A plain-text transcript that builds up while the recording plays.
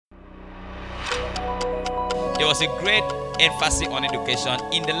there was a great emphasis on education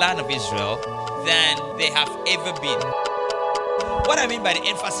in the land of Israel than there have ever been. What I mean by the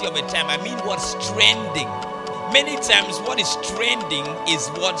emphasis of a time, I mean what's trending. Many times what is trending is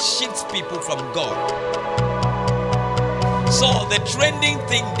what shifts people from God. So the trending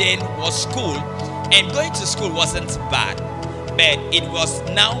thing then was school, and going to school wasn't bad, but it was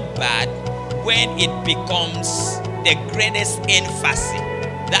now bad when it becomes the greatest emphasis.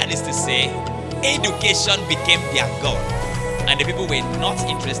 That is to say, education became their God, and the people were not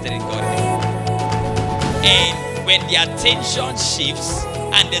interested in God anymore. And when their attention shifts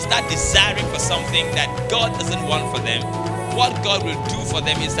and they start desiring for something that God doesn't want for them, what God will do for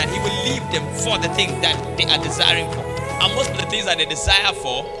them is that He will leave them for the thing that they are desiring for. And most of the things that they desire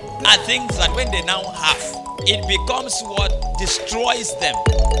for are things that when they now have, it becomes what destroys them.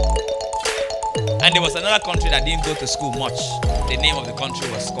 And there was another country that didn't go to school much. The name of the country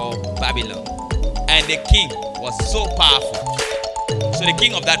was called Babylon. And the king was so powerful. So the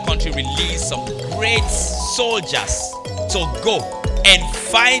king of that country released some great soldiers to go and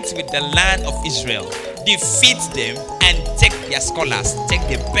fight with the land of Israel, defeat them, and take their scholars, take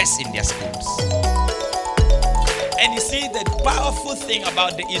the best in their schools. And you see, the powerful thing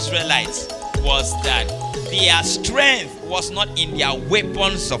about the Israelites was that their strength was not in their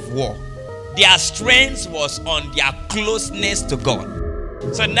weapons of war. Their strength was on their closeness to God.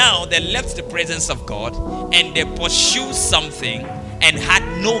 So now they left the presence of God and they pursued something and had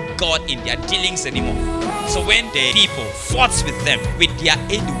no God in their dealings anymore. So when the people fought with them, with their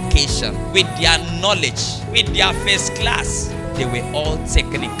education, with their knowledge, with their first class, they were all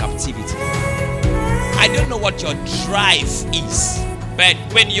taken in captivity. I don't know what your drive is, but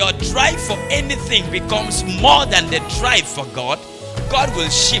when your drive for anything becomes more than the drive for God, God will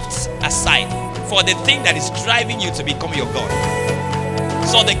shift aside for the thing that is driving you to become your God.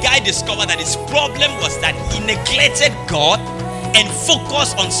 So the guy discovered that his problem was that he neglected God and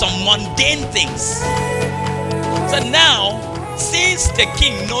focused on some mundane things. So now, since the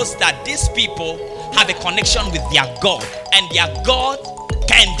king knows that these people have a connection with their God and their God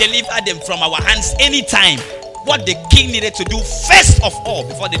can deliver them from our hands anytime, what the king needed to do first of all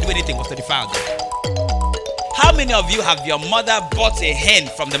before they do anything was to defile them. How many of you have your mother bought a hen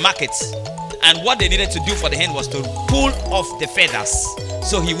from the market, and what they needed to do for the hen was to pull off the feathers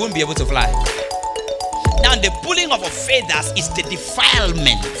so he wouldn't be able to fly? Now the pulling off of feathers is the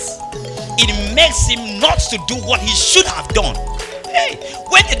defilement. It makes him not to do what he should have done. Hey,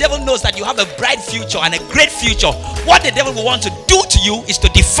 when the devil knows that you have a bright future and a great future, what the devil will want to do to you is to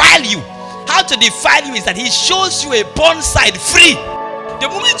defile you. How to defile you is that he shows you a porn site free. The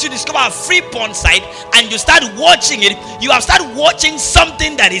moment you discover a free porn site and you start watching it, you have started watching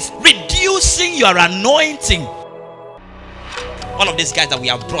something that is reducing your anointing. All of these guys that we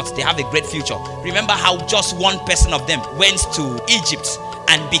have brought, they have a great future. Remember how just one person of them went to Egypt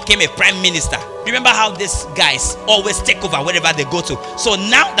and became a prime minister. Remember how these guys always take over wherever they go to. So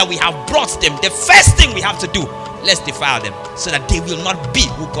now that we have brought them, the first thing we have to do, let's defile them so that they will not be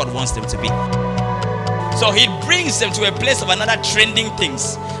who God wants them to be. So he brings them to a place of another trending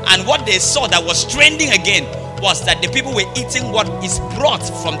things. And what they saw that was trending again was that the people were eating what is brought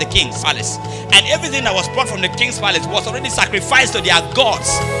from the king's palace. And everything that was brought from the king's palace was already sacrificed to their gods.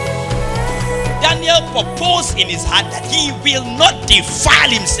 Daniel proposed in his heart that he will not defile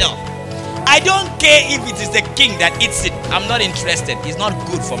himself. I don't care if it is the king that eats it. I'm not interested. It's not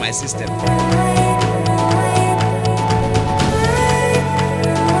good for my system.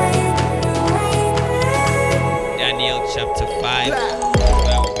 Daniel chapter 5,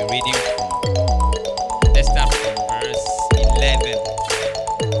 where we'll be reading from. Let's start from verse 11.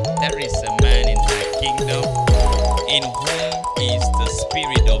 There is a man in my kingdom in whom is the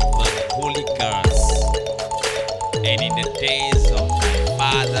spirit of the holy gods, and in the days of my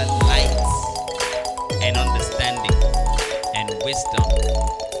father light and understanding and wisdom,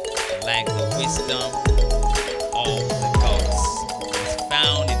 like the wisdom of the gods, is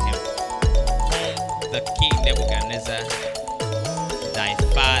found in him, whom the king Nebuchadnezzar, thy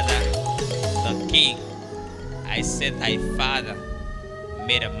father, the king, I said thy father,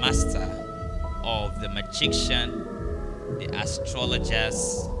 made a master of the magician, the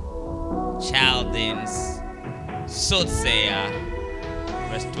astrologers, Chaldeans, soothsayer.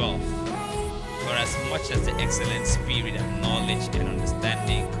 Verse 12. For as much as the excellent spirit of knowledge and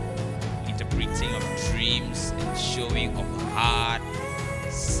understanding, interpreting of dreams and showing of hard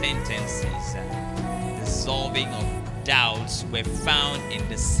sentences and dissolving of doubts were found in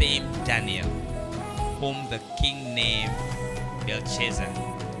the same Daniel, whom the king named Belshazzar.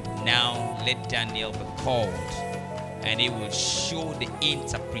 Now let Daniel be called, and he will show the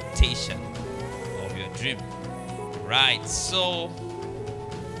interpretation of your dream. right, so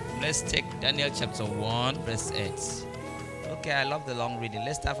let's take Daniel chapter 1, verse 8. Okay, I love the long reading.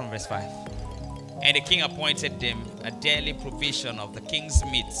 Let's start from verse 5. And the king appointed them a daily provision of the king's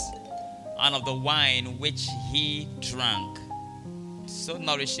meat and of the wine which he drank, so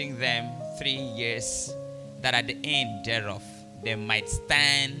nourishing them 3 years, that at the end thereof they might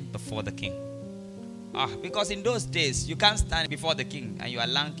stand before the king. Because in those days you can't stand before the king and you are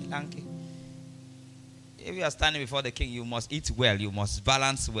lanky. If you are standing before the king, you must eat well, you must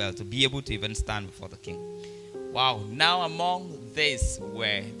balance well to be able to even stand before the king. Wow. Now among these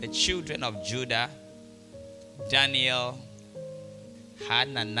were the children of Judah, Daniel,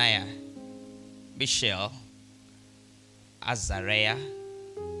 Hananiah, Mishael, Azariah,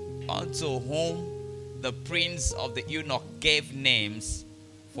 unto whom the prince of the eunuch gave names,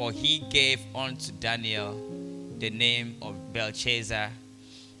 for he gave unto Daniel the name of Belshazzar,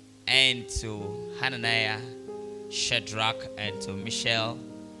 and to Hananiah, Shadrach, and to Mishael,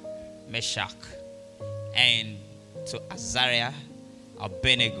 Meshach, and to Azariah,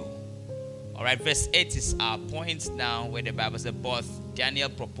 Abednego. Alright, verse 8 is our point now, where the Bible says, but Daniel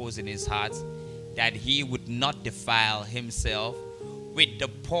proposed in his heart that he would not defile himself with the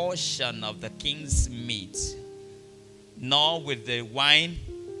portion of the king's meat, nor with the wine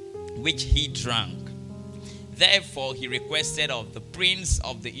which he drank. Therefore he requested of the prince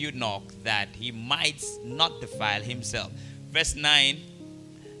of the eunuch that he might not defile himself. Verse 9,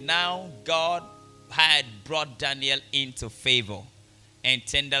 now God had brought Daniel into favor and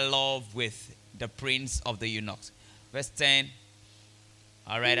tender love with the prince of the eunuchs. Verse 10,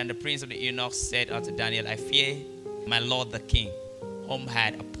 alright, and the prince of the eunuchs said unto Daniel, I fear my lord the king, whom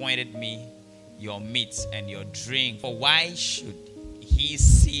had appointed me your meat and your drink. For why should he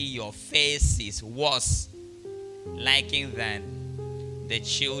see your faces worse liking than the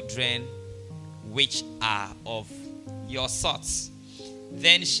children which are of your sorts?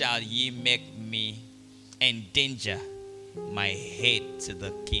 Then shall ye make me endanger my head to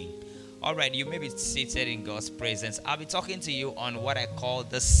the king. Alright, you may be seated in God's presence. I'll be talking to you on what I call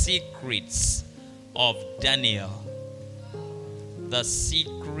the secrets of Daniel. The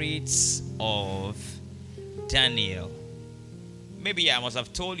secrets of Daniel. Maybe I must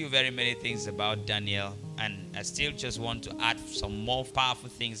have told you very many things about Daniel, and I still just want to add some more powerful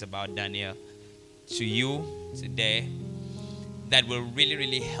things about Daniel to you today that will really,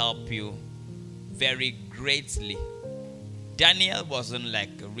 really help you very greatly. Daniel wasn't like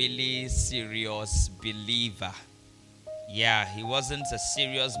a really serious believer. Yeah, he wasn't a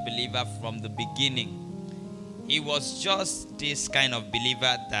serious believer from the beginning. He was just this kind of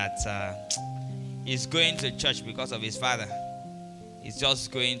believer that is going to church because of his father. He's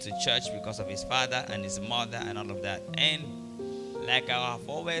just going to church because of his father and his mother and all of that. And like I have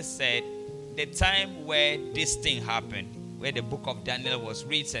always said, the time where this thing happened, where the book of Daniel was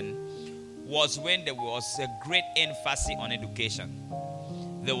written, was when there was a great emphasis on education.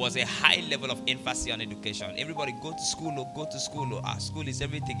 There was a high level of emphasis on education. Everybody go to school or go to school. School is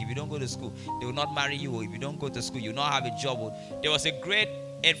everything. If you don't go to school, they will not marry you. Or if you don't go to school, you will not have a job. There was a great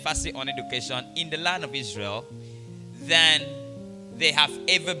emphasis on education in the land of Israel than they have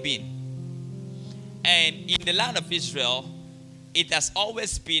ever been. And in the land of Israel, it has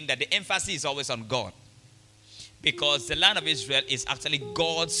always been that the emphasis is always on God. Because the land of Israel is actually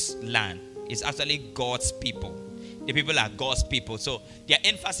God's land. It's actually God's people. The people are God's people. So their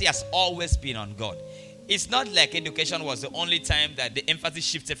emphasis has always been on God. It's not like education was the only time that the emphasis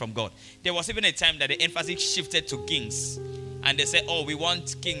shifted from God. There was even a time that the emphasis shifted to kings. And they said, oh, we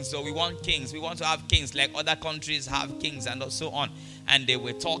want kings, or we want kings. We want to have kings like other countries have kings, and so on. And they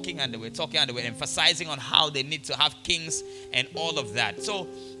were talking and they were emphasizing on how they need to have kings and all of that. So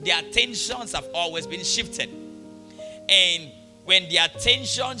their attentions have always been shifted. And when their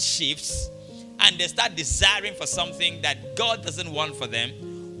attention shifts and they start desiring for something that God doesn't want for them,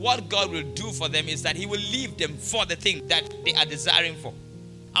 what God will do for them is that he will leave them for the thing that they are desiring for.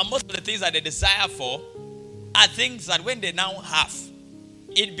 And most of the things that they desire for are things that when they now have,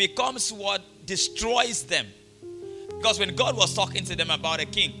 it becomes what destroys them. Because when God was talking to them about a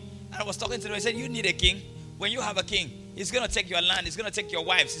king, and I was talking to them, he said, you need a king. When you have a king, he's going to take your land, he's going to take your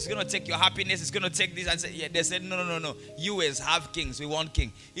wives, he's going to take your happiness, he's going to take this. And they said, no. US have kings, we want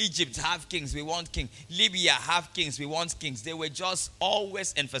king. Egypt have kings, we want king. Libya have kings, we want kings. They were just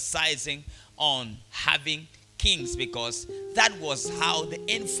always emphasizing on having kings because that was how the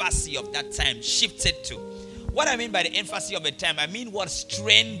emphasis of that time shifted to. What I mean by the emphasis of a time, I mean what's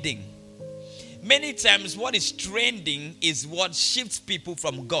trending. Many times what is trending is what shifts people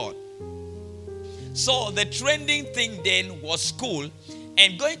from God. So the trending thing then was school,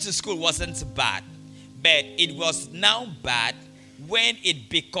 and going to school wasn't bad. But it was now bad when it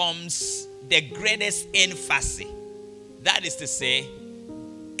becomes the greatest emphasis. That is to say,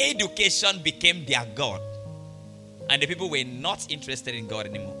 education became their God. And the people were not interested in God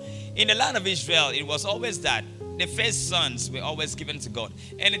anymore. In the land of Israel, it was always that the first sons were always given to God.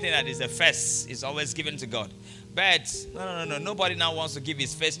 Anything that is the first is always given to God. But no. Nobody now wants to give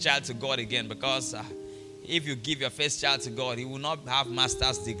his first child to God again, because if you give your first child to God, he will not have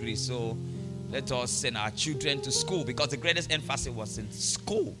master's degree. So let us send our children to school, because the greatest emphasis was in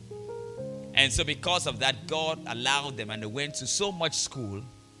school. And so because of that, God allowed them, and they went to so much school.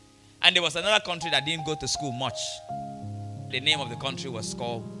 And there was another country that didn't go to school much. The name of the country was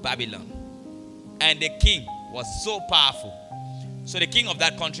called Babylon. And the king was so powerful. So the king of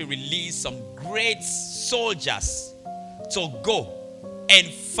that country released some great soldiers to go and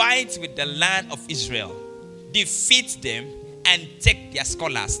fight with the land of Israel, defeat them, and take their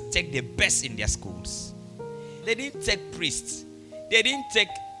scholars, take the best in their schools. They didn't take priests. They didn't take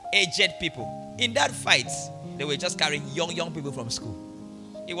aged people. In that fight, they were just carrying young people from school.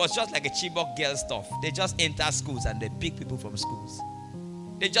 It was just like a Chibok girl stuff. They just enter schools and they pick people from schools.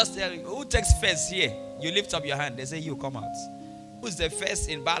 They just tell you, who takes first here? You lift up your hand. They say, you come out. Who's the first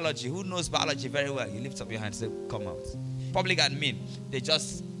in biology? Who knows biology very well? You lift up your hand and say, come out. Public admin, they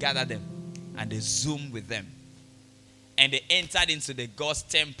just gather them and they zoom with them. And they entered into the God's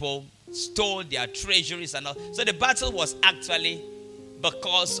temple, stole their treasuries and all. So the battle was actually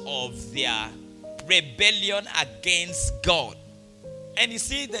because of their rebellion against God. And you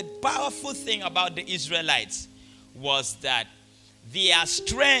see, the powerful thing about the Israelites was that their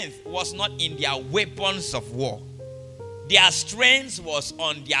strength was not in their weapons of war. Their strength was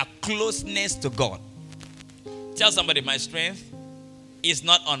on their closeness to God. Tell somebody, my strength is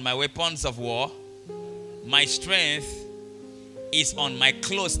not on my weapons of war. My strength is on my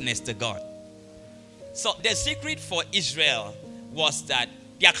closeness to God. So the secret for Israel was that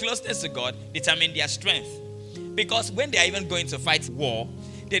their closeness to God determined their strength. Because when they are even going to fight war,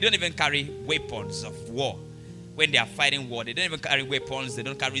 they don't even carry weapons of war. When they are fighting war, they don't even carry weapons. They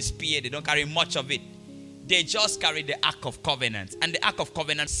don't carry spear. They don't carry much of it. They just carry the Ark of Covenant. And the Ark of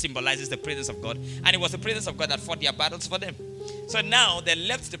Covenant symbolizes the presence of God. And it was the presence of God that fought their battles for them. So now they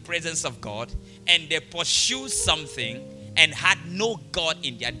left the presence of God and they pursued something and had no God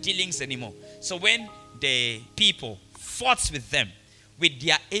in their dealings anymore. So when the people fought with them, with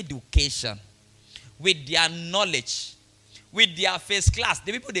their education, with their knowledge, with their first class.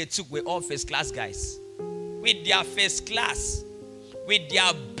 The people they took were all first class guys. With their first class, with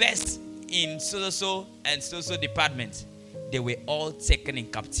their best in so and so department, they were all taken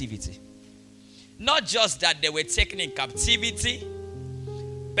in captivity. Not just that they were taken in captivity,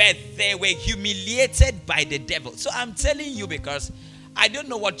 but they were humiliated by the devil. So I'm telling you, because I don't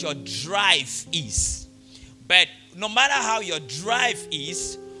know what your drive is, but no matter how your drive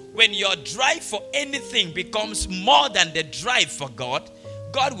is, when your drive for anything becomes more than the drive for God,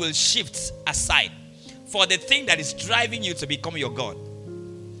 God will shift aside for the thing that is driving you to become your God.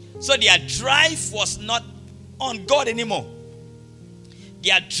 So their drive was not on God anymore.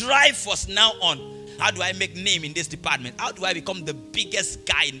 Their drive was now on, how do I make name in this department? How do I become the biggest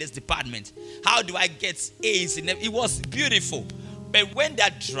guy in this department? How do I get A's in it? It was beautiful. But when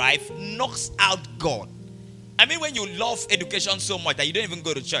that drive knocks out God, I mean, when you love education so much that you don't even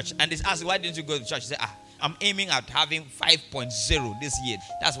go to church, and they ask, why didn't you go to church? You say, I'm aiming at having 5.0 this year.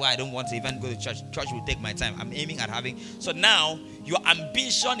 That's why I don't want to even go to church. Church will take my time. I'm aiming at having. So now your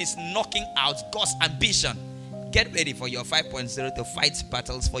ambition is knocking out God's ambition. Get ready for your 5.0 to fight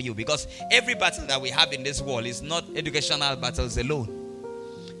battles for you, because every battle that we have in this world is not educational battles alone.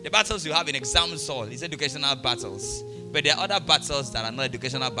 The battles you have in exams hall is educational battles, but there are other battles that are not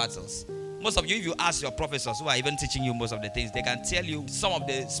educational battles. Most of you, if you ask your professors who are even teaching you most of the things, they can tell you some of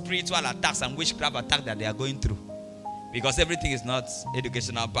the spiritual attacks and witchcraft attacks that they are going through. Because everything is not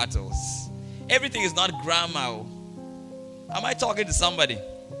educational battles. Everything is not grammar. Am I talking to somebody?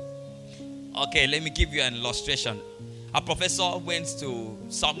 Okay, let me give you an illustration. A professor went to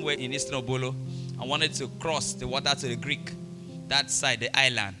somewhere in Eastern Obolo and wanted to cross the water to the Greek, that side, the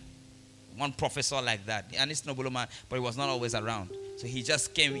island. One professor like that, an Eastern Obolo man, but he was not always around. So he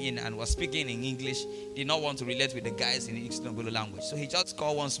just came in and was speaking in English. Did not want to relate with the guys in the Eastern Obolo language. So he just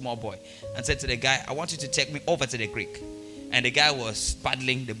called one small boy and said to the guy, I want you to take me over to the Greek. And the guy was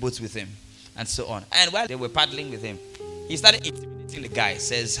paddling the boat with him and so on. And while they were paddling with him, he started intimidating the guy. He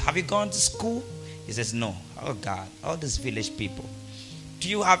says, have you gone to school? He says, no. Oh God, all these village people. Do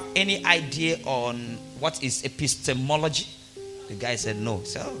you have any idea on what is epistemology? The guy said, no. He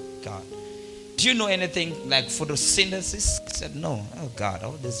said, oh God. Do you know anything like photosynthesis? He said, no. Oh God,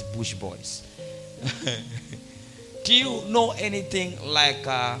 all these bush boys. Do you know anything like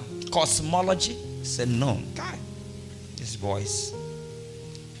cosmology? He said, no. God, this voice.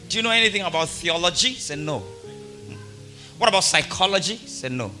 Do you know anything about theology? He said, no. What about psychology? He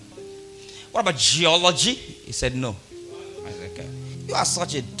said, no. What about geology? He said, no. I said, okay. You are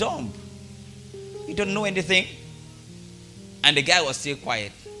such a dumb. You don't know anything. And the guy was still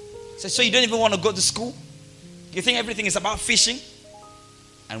quiet. He said, so you don't even want to go to school? You think everything is about fishing?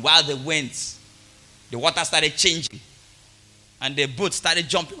 And while they went, the water started changing. And the boat started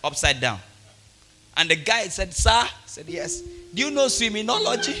jumping upside down. And the guy said, sir? I said, yes. Do you know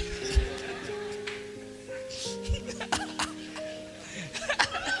swimminology?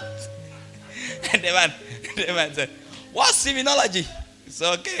 And the man said, what's swimminology? It's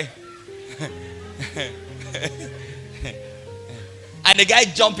okay. And the guy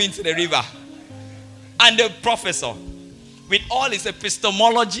jumped into the river. And the professor, with all his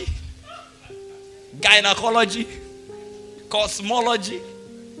epistemology, gynecology, cosmology,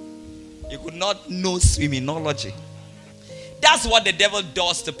 he could not know swimminology. That's what the devil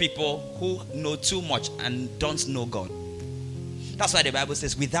does to people who know too much and don't know God. That's why the Bible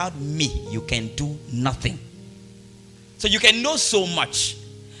says, without me, you can do nothing. So you can know so much,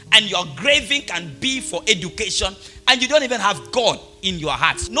 and your craving can be for education, and you don't even have God in your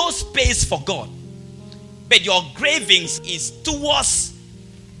heart. No space for God. But your cravings is towards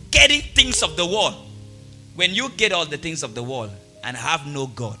getting things of the world. When you get all the things of the world and have no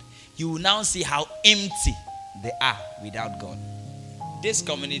God, you will now see how empty they are without God. This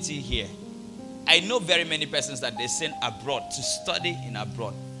community here, I know very many persons that they sent abroad to study in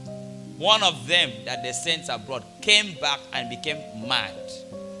abroad. One of them that they sent abroad came back and became mad.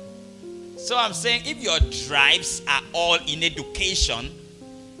 So I'm saying, if your drives are all in education,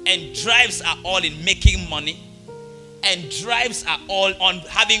 and drives are all in making money, and drives are all on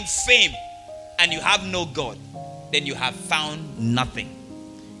having fame, and you have no God, then you have found nothing.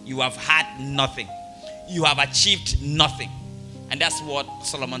 You have had nothing. You have achieved nothing. And that's what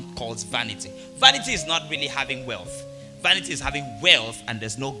Solomon calls vanity. Vanity is not really having wealth. Vanity is having wealth and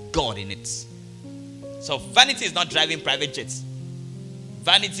there's no God in it. So vanity is not driving private jets.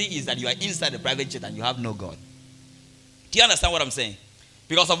 Vanity is that you are inside the private jet and you have no God. Do you understand what I'm saying?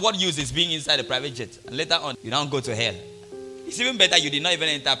 Because of what use is being inside the private jet, and later on you now go to hell. It's even better you did not even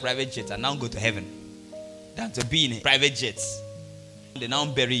enter a private jet and now go to heaven than to be in a private jet. They now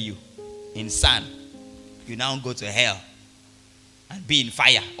bury you in sand. You now go to hell and be in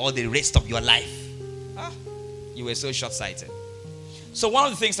fire all the rest of your life. You were so short-sighted. So one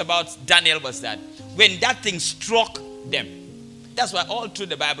of the things about Daniel was that when that thing struck them, that's why all through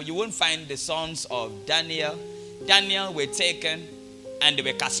the Bible you won't find the sons of Daniel. Daniel were taken and they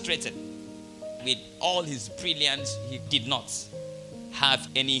were castrated. With all his brilliance, he did not have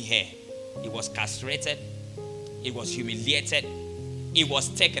any hair. He was castrated. He was humiliated. He was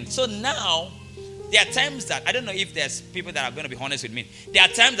taken. So now, there are times that, I don't know if there's people that are going to be honest with me. There are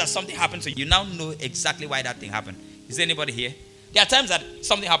times that something happens to you. You now know exactly why that thing happened. Is there anybody here? There are times that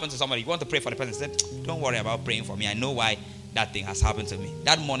something happens to somebody. You want to pray for the person. Say, don't worry about praying for me. I know why that thing has happened to me.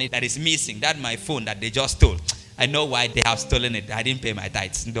 That money that is missing, that my phone that they just stole. I know why they have stolen it. I didn't pay my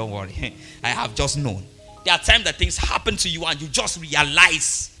tithes. Don't worry. I have just known. There are times that things happen to you and you just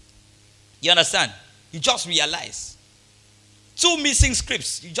realize. You understand? You just realize. 2 missing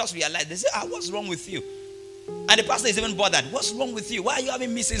scripts. You just realize. They say, what's wrong with you? And the pastor is even bothered. What's wrong with you? Why are you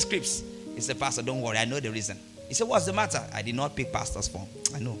having missing scripts? He said, Pastor, don't worry. I know the reason. He said, what's the matter? I did not pick pastor's form.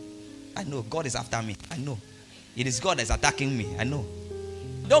 I know. God is after me. I know. It is God that is attacking me. I know.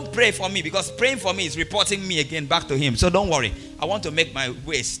 Don't pray for me, because praying for me is reporting me again back to him. So don't worry. I want to make my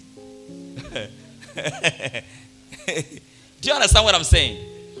ways. Do you understand what I'm saying?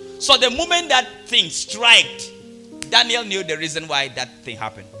 So the moment that thing struck, Daniel knew the reason why that thing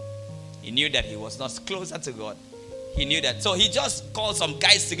happened. He knew that he was not closer to God. He knew that. So he just called some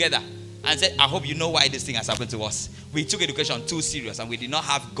guys together and said, I hope you know why this thing has happened to us. We took education too serious and we did not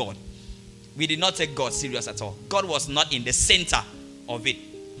have God. We did not take God serious at all. God was not in the center of it.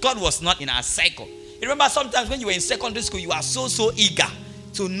 God was not in our cycle. You remember sometimes when you were in secondary school, you were so eager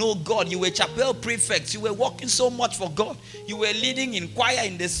to know God. You were chapel prefects. You were working so much for God. You were leading in choir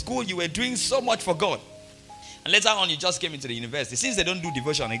in the school. You were doing so much for God. And later on, you just came into the university. Since they don't do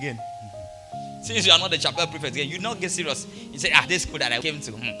devotion again, since you are not the chapel prefect again, you not get serious. You say, this school that I came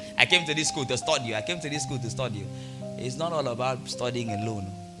to this school to study. I came to this school to study. It's not all about studying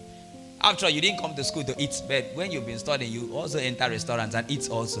alone. After all, you didn't come to school to eat, but when you've been studying, you also enter restaurants and eat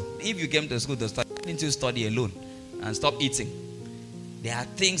also. If you came to school to study, why didn't you study alone and stop eating? There are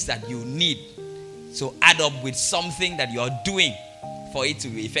things that you need to add up with something that you are doing for it to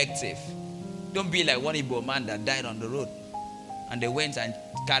be effective. Don't be like one Igbo man that died on the road. And they went and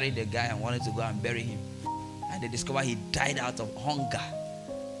carried the guy and wanted to go and bury him. And they discovered he died out of hunger.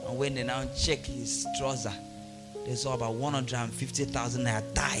 And when they now checked his trouser, they saw about 150,000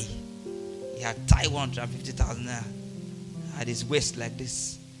 naira tie. He had tied 150,000 naira at his waist like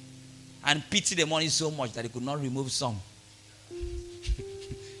this. And pitied the money so much that he could not remove some.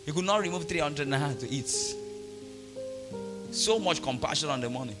 He could not remove 300 naira to eat. So much compassion on the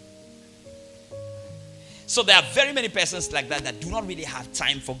money. So there are very many persons like that do not really have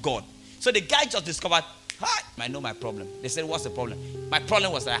time for God. So the guy just discovered, I know my problem. They said, what's the problem? My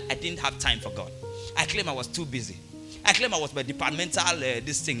problem was that I didn't have time for God. I claim I was too busy. I claim I was my departmental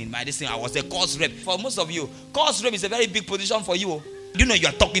this thing. I was a course rep. For most of you, course rep is a very big position for you. You know you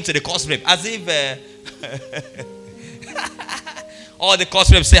are talking to the course rep as if all the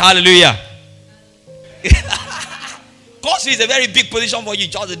course reps say hallelujah. Course rep is a very big position for you.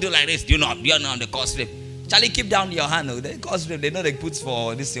 Just to do like this. You're not on the course rep. Charlie, keep down your hand. The course rep, they know they put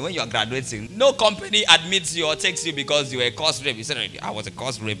for this thing when you are graduating. No company admits you or takes you because you were a course rep. You said, I was a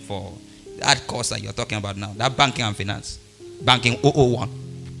course rep for that course that you're talking about now. That banking and finance. Banking 001.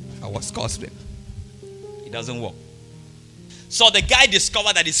 I was course rep. It doesn't work. So the guy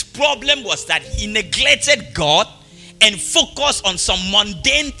discovered that his problem was that he neglected God and focused on some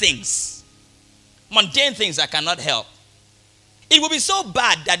mundane things. Mundane things that cannot help. It will be so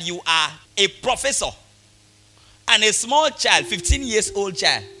bad that you are a professor and a small child, 15 years old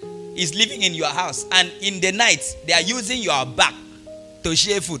child, is living in your house, and in the night they are using your back to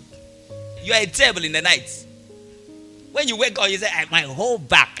share food. You are a table in the night. When you wake up, you say, my whole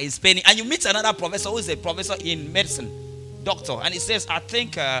back is paining. And you meet another professor who is a professor in medicine, doctor, and he says, I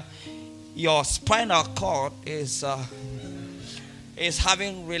think your spinal cord is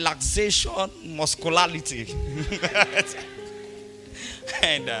having relaxation muscularity.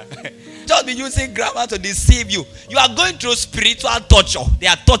 And just be using grammar to deceive you. You are going through spiritual torture. They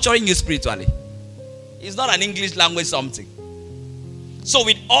are torturing you spiritually. It's not an English language something. So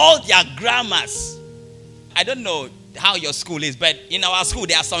with all their grammars, I don't know how your school is, but in our school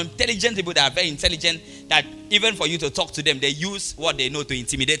there are some intelligent people that are very intelligent that even for you to talk to them, they use what they know to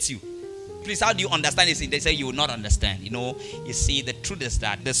intimidate you. Please, how do you understand this? They say you will not understand. You see, the truth is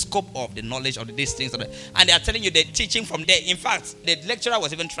that the scope of the knowledge of these things, and they are telling you they're teaching from there. In fact, the lecturer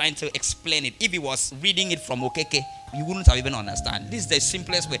was even trying to explain it. If he was reading it from Okeke, you wouldn't have even understand. This is the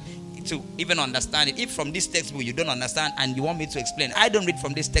simplest way to even understand it. If from this textbook you don't understand and you want me to explain, I don't read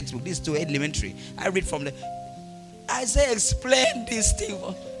from this textbook. This is too elementary. I read from I say explain this thing.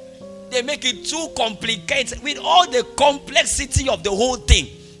 They make it too complicated with all the complexity of the whole thing.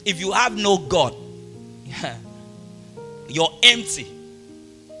 If you have no God, you're empty.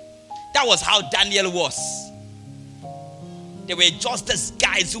 That was how Daniel was. They were just these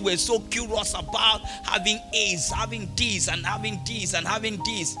guys who were so curious about having A's, having D's, and having D's, and having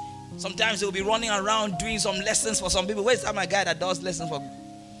D's. Sometimes they'll be running around doing some lessons for some people. Where's that my guy that does lessons for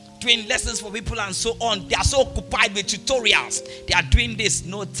doing lessons for people and so on? They are so occupied with tutorials. They are doing this,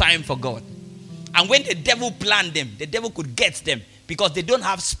 no time for God. And when the devil planned them, the devil could get them because they don't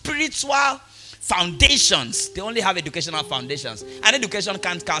have spiritual foundations. They only have educational foundations. And education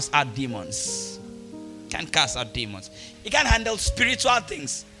can't cast out demons. Can't cast out demons. It can't handle spiritual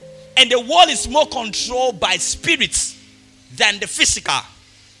things. And the world is more controlled by spirits than the physical.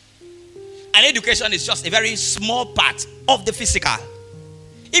 And education is just a very small part of the physical.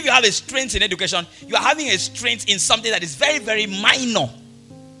 If you have a strength in education, you are having a strength in something that is very, very minor.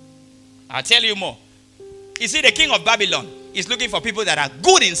 I'll tell you more. You see, the king of Babylon is looking for people that are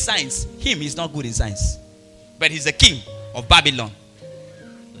good in science. Him is not good in science. But he's the king of Babylon.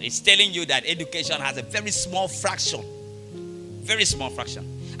 It's telling you that education has a very small fraction. Very small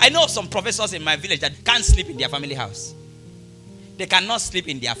fraction. I know some professors in my village that can't sleep in their family house. They cannot sleep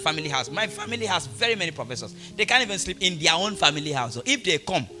in their family house. My family has very many professors. They can't even sleep in their own family house. So if they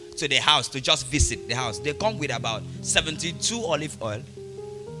come to the house to just visit the house, they come with about 72 olive oil,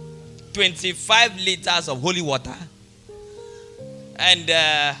 25 liters of holy water, and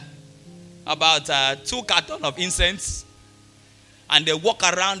about 2 cartons of incense. And they walk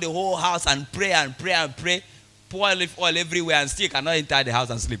around the whole house and pray and pray and pray, pour olive oil everywhere, and still cannot enter the house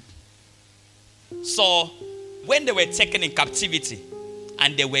and sleep. So when they were taken in captivity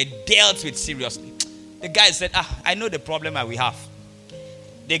and they were dealt with seriously, the guy said, I know the problem that we have.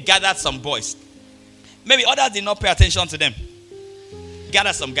 They gathered some boys. Maybe others did not pay attention to them.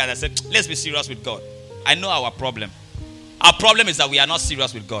 Gathered some guys and said, let's be serious with God. I know our problem. Our problem is that we are not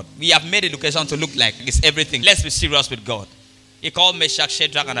serious with God. We have made education to look like it's everything. Let's be serious with God. He called Meshach,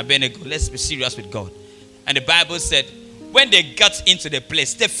 Shadrach, and Abednego. Let's be serious with God. And the Bible said, when they got into the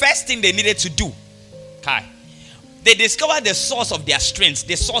place, the first thing they needed to do, Kai, they discovered the source of their strength,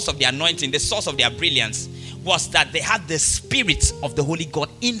 the source of their anointing, the source of their brilliance was that they had the Spirit of the Holy God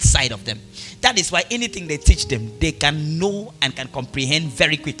inside of them. That is why anything they teach them, they can know and can comprehend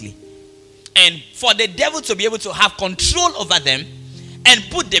very quickly. And for the devil to be able to have control over them and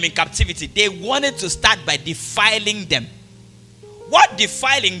put them in captivity, they wanted to start by defiling them. What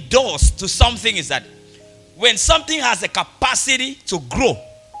defiling does to something is that when something has a capacity to grow,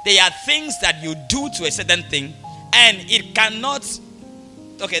 there are things that you do to a certain thing and it cannot.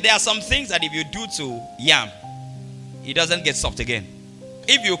 Okay, there are some things that if you do to yam, it doesn't get soft again.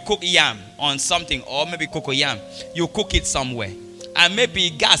 If you cook yam on something, or maybe cocoa yam, you cook it somewhere, and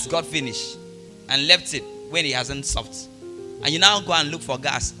maybe gas got finished and left it when it hasn't soft, and you now go and look for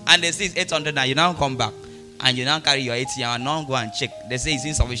gas, and they say it's 800 now, you now come back, and you now carry your ATM and now go and check. They say it's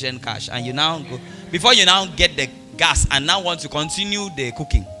insufficient cash, and you now go, before you now get the gas and now want to continue the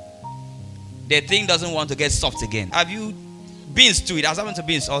cooking, the thing doesn't want to get soft again. Have you beans too? It has happened to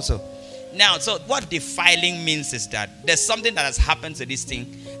beans also. Now, so what defiling means is that there's something that has happened to this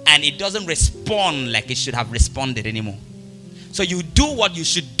thing and it doesn't respond like it should have responded anymore. So you do what you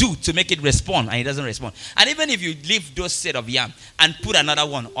should do to make it respond and it doesn't respond. And even if you leave those set of yam and put another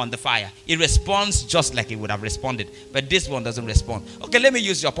one on the fire, it responds just like it would have responded. But this one doesn't respond. Okay, let me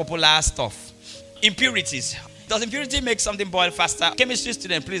use your popular stuff. Impurities. Does impurity make something boil faster? Chemistry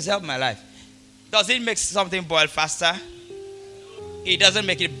student, please help my life. Does it make something boil faster? It doesn't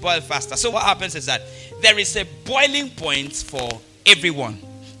make it boil faster. So what happens is that there is a boiling point for everyone.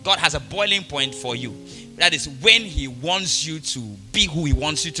 God has a boiling point for you. That is when he wants you to be who he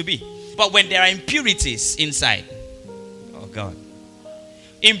wants you to be. But when there are impurities inside, oh God,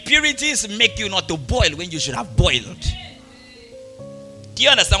 impurities make you not to boil when you should have boiled. Do you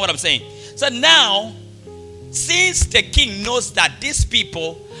understand what I'm saying? So now, since the king knows that these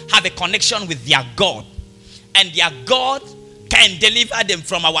people have a connection with their God, and their God can deliver them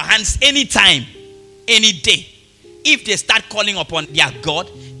from our hands anytime, any day. If they start calling upon their God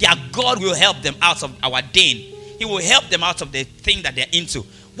will help them out of our den. He will help them out of the thing that they're into.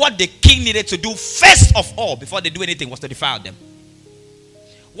 What the king needed to do first of all, before they do anything, was to defile them.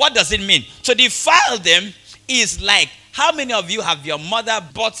 What does it mean? To defile them is like, how many of you have your mother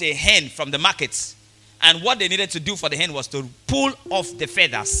bought a hen from the markets, and what they needed to do for the hen was to pull off the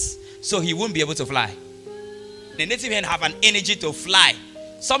feathers so he wouldn't be able to fly? The native hen have an energy to fly.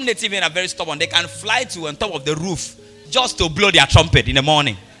 Some native hen are very stubborn. They can fly to on top of the roof just to blow their trumpet in the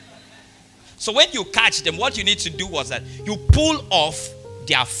morning. So when you catch them, what you need to do was that you pull off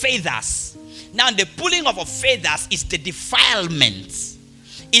their feathers. Now the pulling off of feathers is the defilement.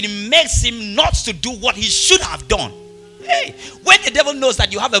 It makes him not to do what he should have done. Hey, when the devil knows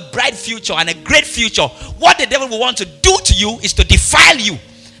that you have a bright future and a great future, what the devil will want to do to you is to defile you.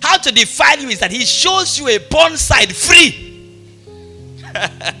 How to defile you is that he shows you a porn site free.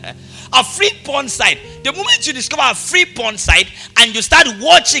 A free porn site. The moment you discover a free porn site and you start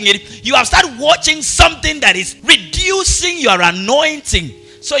watching it, you have started watching something that is reducing your anointing.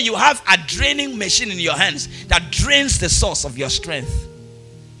 So you have a draining machine in your hands that drains the source of your strength.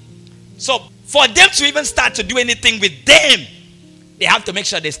 So for them to even start to do anything with them, they have to make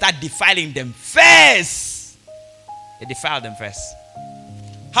sure they start defiling them first. They defile them first.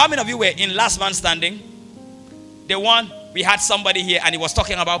 How many of you were in Last Man Standing? The one, we had somebody here and he was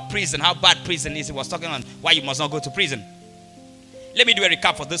talking about prison, how bad prison is. He was talking on why you must not go to prison. Let me do a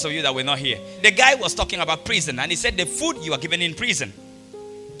recap for those of you that were not here. The guy was talking about prison and he said the food you are given in prison.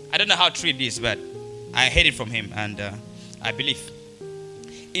 I don't know how true it is, but I heard it from him and I believe.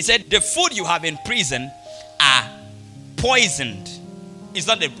 He said the food you have in prison are poisoned. It's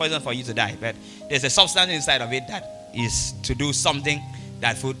not the poison for you to die, but there's a substance inside of it that is to do something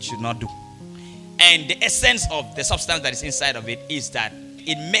that food should not do. And the essence of the substance that is inside of it is that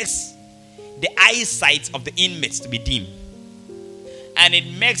it makes the eyesight of the inmates to be dim. And it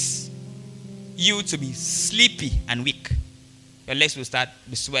makes you to be sleepy and weak. Your legs will start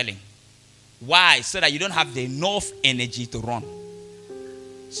be swelling. Why? So that you don't have the enough energy to run.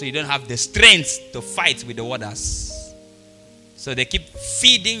 So you don't have the strength to fight with the waters. So they keep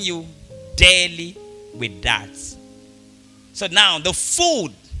feeding you daily with that. So now the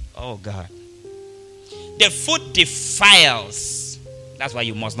food, oh God, the food defiles. That's why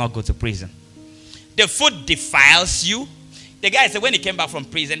you must not go to prison. The food defiles you. The guy said when he came back from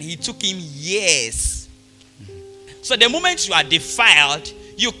prison, he took him years. So the moment you are defiled,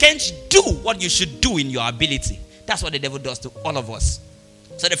 you can't do what you should do in your ability. That's what the devil does to all of us.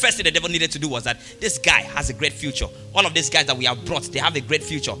 So the first thing the devil needed to do was that this guy has a great future. All of these guys that we have brought, they have a great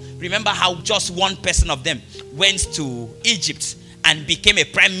future. Remember how just one person of them went to Egypt and became a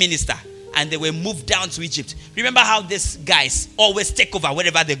prime minister, and they were moved down to Egypt. Remember how these guys always take over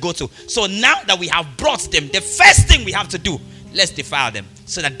wherever they go to. So now that we have brought them, the first thing we have to do, let's defile them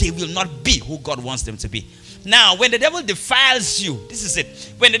so that they will not be who God wants them to be. Now, when the devil defiles you, this is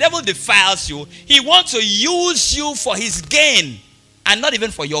it. When the devil defiles you, he wants to use you for his gain and not even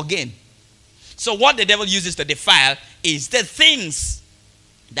for your gain. So what the devil uses to defile is the things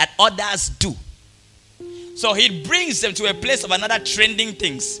that others do. So he brings them to a place of another trending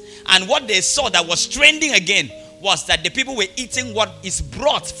things. And what they saw that was trending again was that the people were eating what is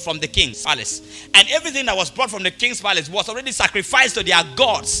brought from the king's palace. And everything that was brought from the king's palace was already sacrificed to their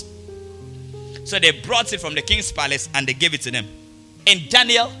gods. So they brought it from the king's palace and they gave it to them. And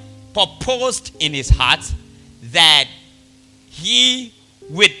Daniel purposed in his heart that he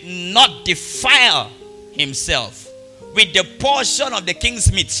would not defile himself with the portion of the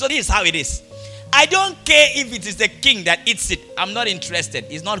king's meat. So this is how it is. I don't care if it is the king that eats it. I'm not interested.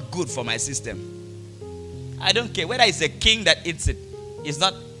 It's not good for my system. I don't care whether it's the king that eats it. It's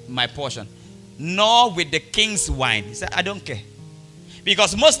not my portion. Nor with the king's wine. He said, I don't care.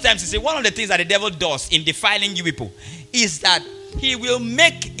 Because most times, you see, one of the things that the devil does in defiling you people is that he will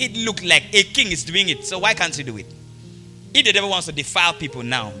make it look like a king is doing it. So why can't he do it? If the devil wants to defile people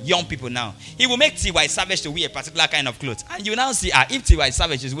now, young people now, he will make T.Y. Savage to wear a particular kind of clothes. And you now see, if T.Y.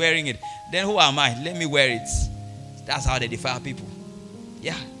 Savage is wearing it, then who am I? Let me wear it. That's how they defile people.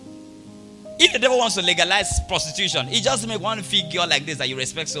 Yeah. If the devil wants to legalize prostitution, he just makes one figure like this that you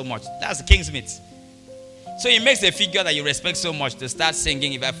respect so much. That's the king's meat. So he makes a figure that you respect so much to start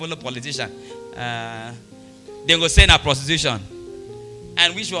singing. If I follow politician, they go say na prostitution.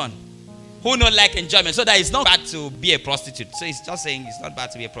 And which one? Who not like enjoyment? So that it's not bad to be a prostitute. So he's just saying it's not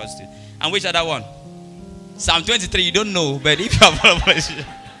bad to be a prostitute. And which other one? Psalm 23, you don't know, but if you have a politician.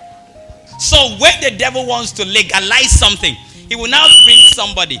 So when the devil wants to legalize something, he will now bring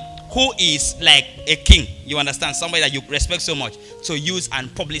somebody who is like a king, you understand, somebody that you respect so much, to use and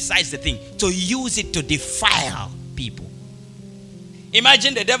publicize the thing, to use it to defile people.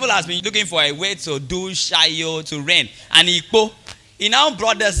 Imagine the devil has been looking for a way to do shayo, to reign, and he now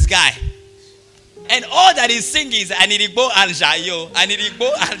brought this guy, and all that he's singing is Anirigbo and shayo, Anirigbo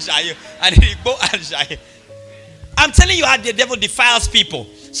and shayo, Anirigbo and shayo. I'm telling you how the devil defiles people.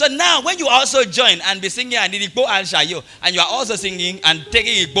 So now when you also join and be singing Anirigbo and shayo, and you are also singing and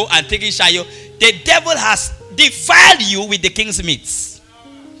taking Igbo and taking shayo, the devil has defiled you with the king's meats.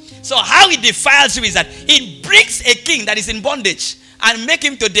 So how he defiles you is that he brings a king that is in bondage and make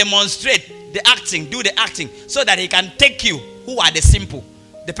him to demonstrate the acting, do the acting, so that he can take you who are the simple,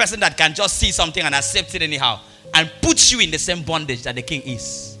 the person that can just see something and accept it anyhow, and put you in the same bondage that the king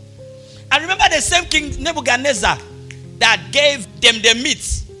is. And remember, the same king Nebuchadnezzar that gave them the meat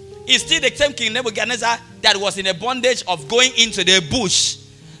is still the same king Nebuchadnezzar that was in a bondage of going into the bush.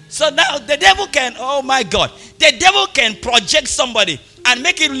 So now the devil can, oh my God, the devil can project somebody and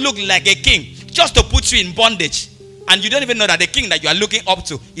make it look like a king just to put you in bondage. And you don't even know that the king that you are looking up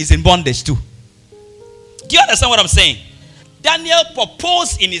to is in bondage too. Do you understand what I'm saying? Daniel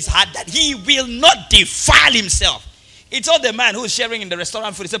proposed in his heart that he will not defile himself. He told the man who was sharing in the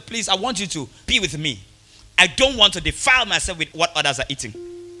restaurant food, he said, please, I want you to be with me. I don't want to defile myself with what others are eating.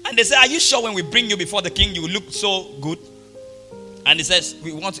 And they said, are you sure when we bring you before the king, you will look so good? And he says,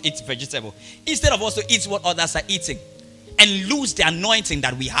 we want to eat vegetable. Instead of us to eat what others are eating and lose the anointing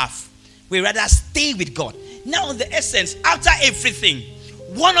that we have, we rather stay with God. Now, in the essence, after everything,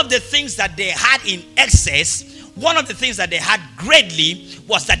 one of the things that they had in excess, one of the things that they had greatly,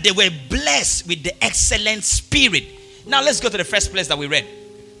 was that they were blessed with the excellent spirit. Now, let's go to the first place that we read.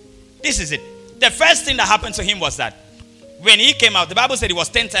 This is it. The first thing that happened to him was that when he came out, the Bible said he was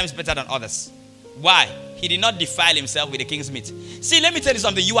 10 times better than others. Why? He did not defile himself with the king's meat. See, let me tell you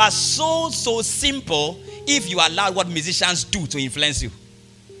something. You are so simple if you allow what musicians do to influence you.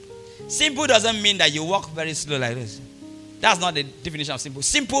 Simple doesn't mean that you walk very slow like this. That's not the definition of simple.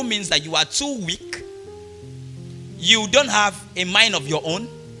 Simple means that you are too weak. You don't have a mind of your own.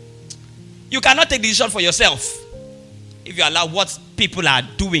 You cannot take decision for yourself if you allow what people are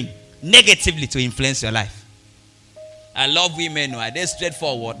doing negatively to influence your life. I love women who are they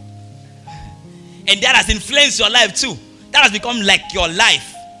straightforward. And that has influenced your life too. That has become like your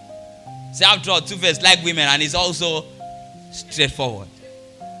life. See, after all, Two-Face like women and is also straightforward.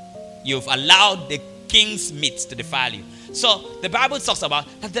 You've allowed the king's meat to defile you. So the Bible talks about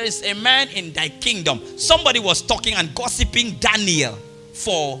that there is a man in thy kingdom. Somebody was talking and gossiping Daniel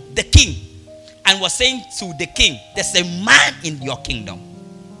for the king and was saying to the king, there's a man in your kingdom.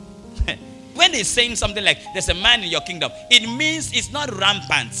 when they're saying something like there's a man in your kingdom, it means it's not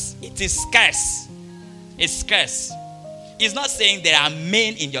rampant. It is scarce. It's scarce. It's not saying there are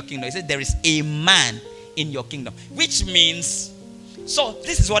men in your kingdom. It says there is a man in your kingdom. Which means, so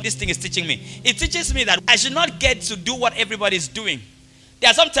this is what this thing is teaching me. It teaches me that I should not get to do what everybody's doing.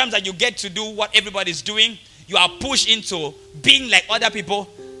 There are some times that you get to do what everybody's doing. You are pushed into being like other people.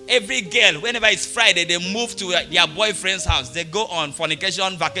 Every girl, whenever it's Friday, they move to their boyfriend's house. They go on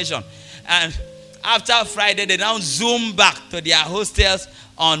fornication vacation. And after Friday, they now zoom back to their hostels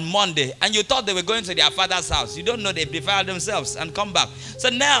on Monday. And you thought they were going to their father's house. You don't know they defiled themselves and come back. So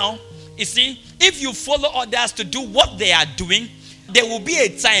now, you see, if you follow others to do what they are doing, there will be a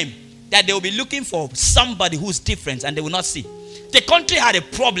time that they will be looking for somebody who's different and they will not see. The country had a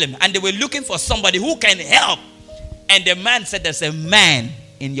problem and they were looking for somebody who can help. And the man said, there's a man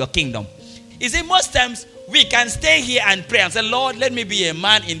in your kingdom. You see, most times we can stay here and pray and say, Lord, let me be a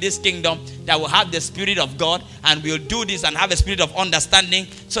man in this kingdom that will have the Spirit of God and will do this and have a spirit of understanding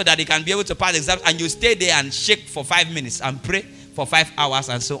so that he can be able to pass exams. And you stay there and shake for 5 minutes and pray for 5 hours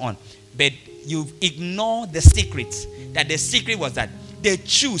and so on. But you ignore the secret. That the secret was that they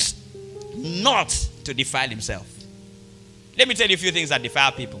choose not to defile himself. Let me tell you a few things that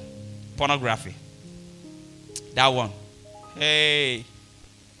defile people. Pornography. That one. Hey.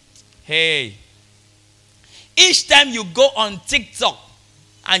 Each time you go on TikTok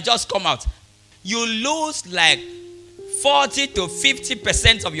and just come out, you lose like 40 to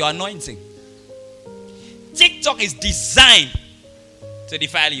 50% of your anointing. TikTok is designed to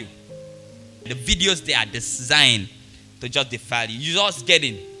defile you. The videos, they are designed to just defile you. You just get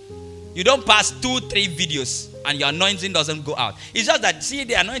in. You don't pass 2-3 videos and your anointing doesn't go out. It's just that, see,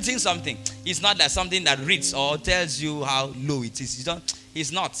 the anointing something. It's not like something that reads or tells you how low it is.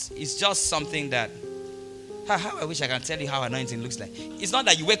 It's not. It's just something that, how I wish I can tell you how anointing looks like. It's not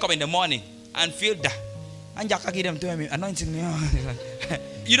that you wake up in the morning and feel that. Anointing.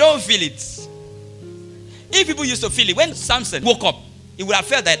 You don't feel it. If people used to feel it, when Samson woke up, he would have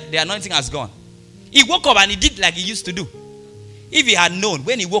felt that the anointing has gone. He woke up and he did like he used to do. If he had known,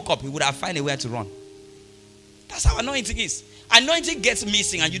 when he woke up, he would have found a way to run. That's how anointing is. Anointing gets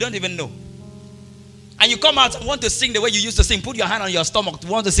missing and you don't even know. And you come out and want to sing the way you used to sing. Put your hand on your stomach to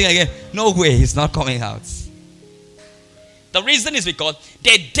want to sing again. No way, it's not coming out. The reason is because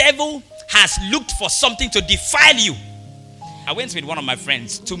the devil has looked for something to defile you. I went with one of my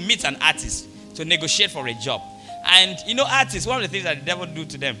friends to meet an artist to negotiate for a job. And you know, artists, one of the things that the devil do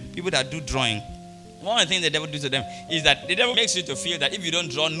to them, people that do drawing, one of the things the devil do to them is that the devil makes you to feel that if you don't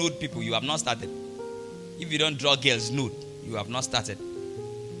draw nude people, you have not started. If you don't draw girls nude, you have not started.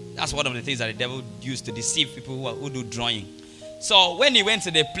 That's one of the things that the devil used to deceive people who do drawing. So when he went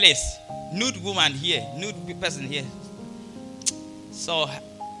to the place, nude woman here, nude person here. So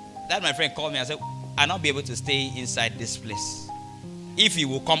that my friend called me and said, I'll not be able to stay inside this place. If you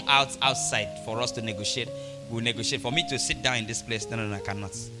will come outside for us to negotiate, we'll negotiate. For me to sit down in this place, no, I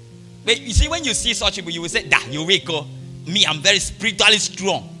cannot. But you see, when you see such people, you will say, you wake up. Me, I'm very spiritually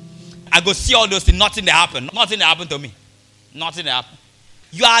strong. I go see all those things, nothing that happen. Nothing that happened to me. Nothing that happened.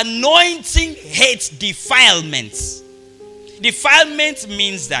 Your anointing hates defilements. Defilement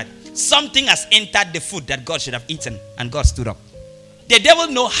means that something has entered the food that God should have eaten and God stood up. The devil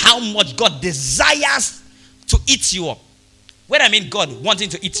knows how much God desires to eat you up. When I mean God wanting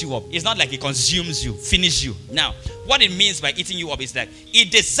to eat you up, it's not like he consumes you, finish you. Now, what it means by eating you up is that he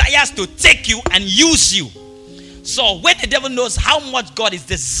desires to take you and use you. So when the devil knows how much God is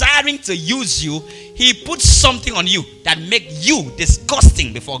desiring to use you, he puts something on you that makes you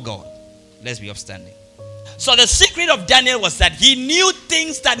disgusting before God. Let's be upstanding. So the secret of Daniel was that he knew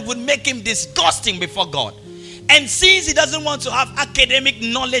things that would make him disgusting before God. And since he doesn't want to have academic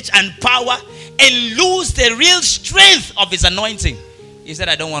knowledge and power and lose the real strength of his anointing, he said,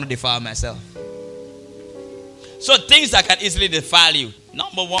 I don't want to defile myself. So things that can easily defile you.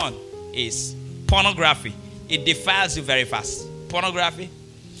 Number one is pornography. It defiles you very fast. Pornography,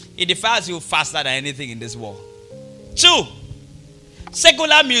 it defiles you faster than anything in this world. 2,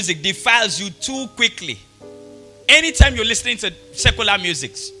 secular music defiles you too quickly. Anytime you're listening to secular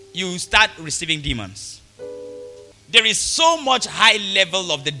music, you start receiving demons. There is so much high level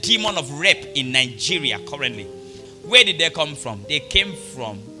of the demon of rape in Nigeria currently. Where did they come from? They came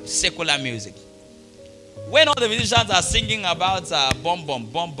from secular music. When all the musicians are singing about bomb,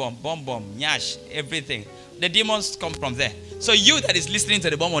 nyash, everything, the demons come from there. So you that is listening to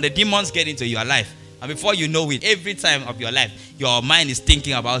the bomb, the demons get into your life. And before you know it, every time of your life, your mind is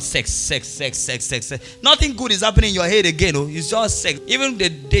thinking about sex. Nothing good is happening in your head again. Oh. It's just sex. Even the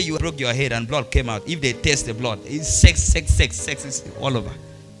day you broke your head and blood came out, if they test the blood, it's sex is all over.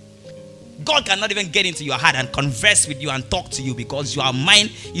 God cannot even get into your heart and converse with you and talk to you because your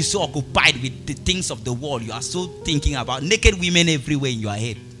mind is so occupied with the things of the world. You are so thinking about naked women everywhere in your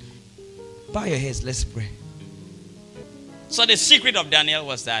head. Bow your heads, let's pray. So the secret of Daniel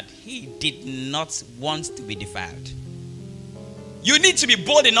was that he did not want to be defiled. You need to be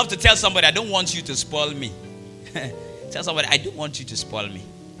bold enough to tell somebody, I don't want you to spoil me. Tell somebody, I don't want you to spoil me.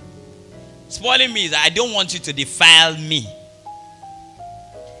 Spoiling me is I don't want you to defile me.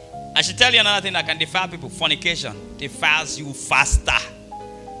 I should tell you another thing that can defile people. Fornication defiles you faster.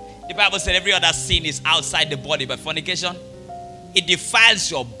 The Bible said every other sin is outside the body, but fornication, it defiles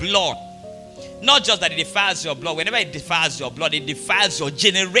your blood. Not just that it defiles your blood. Whenever it defiles your blood, it defiles your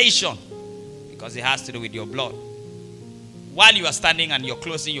generation. Because it has to do with your blood. While you are standing and you're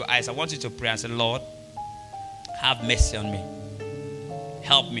closing your eyes, I want you to pray and say, Lord, have mercy on me.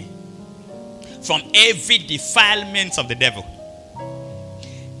 Help me from every defilement of the devil.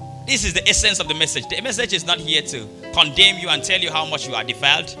 This is the essence of the message. The message is not here to condemn you and tell you how much you are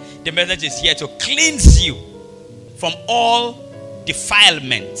defiled. The message is here to cleanse you from all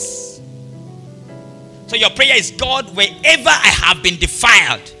defilements. So your prayer is, God, wherever I have been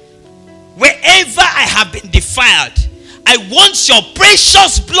defiled, I want your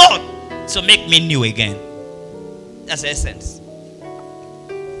precious blood to make me new again. That's the essence.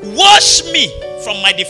 Wash me from my defilement.